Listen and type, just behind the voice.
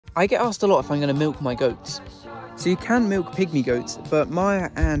I get asked a lot if I'm going to milk my goats. So you can milk pygmy goats, but Maya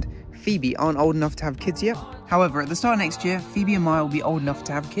and Phoebe aren't old enough to have kids yet. However, at the start of next year, Phoebe and Maya will be old enough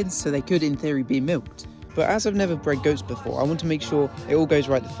to have kids, so they could, in theory, be milked. But as I've never bred goats before, I want to make sure it all goes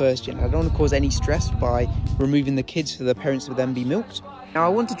right the first year. I don't want to cause any stress by removing the kids for the parents to then be milked. Now, I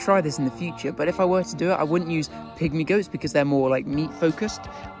want to try this in the future, but if I were to do it, I wouldn't use pygmy goats because they're more like meat focused.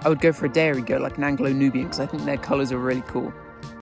 I would go for a dairy goat, like an Anglo-Nubian, because I think their colours are really cool.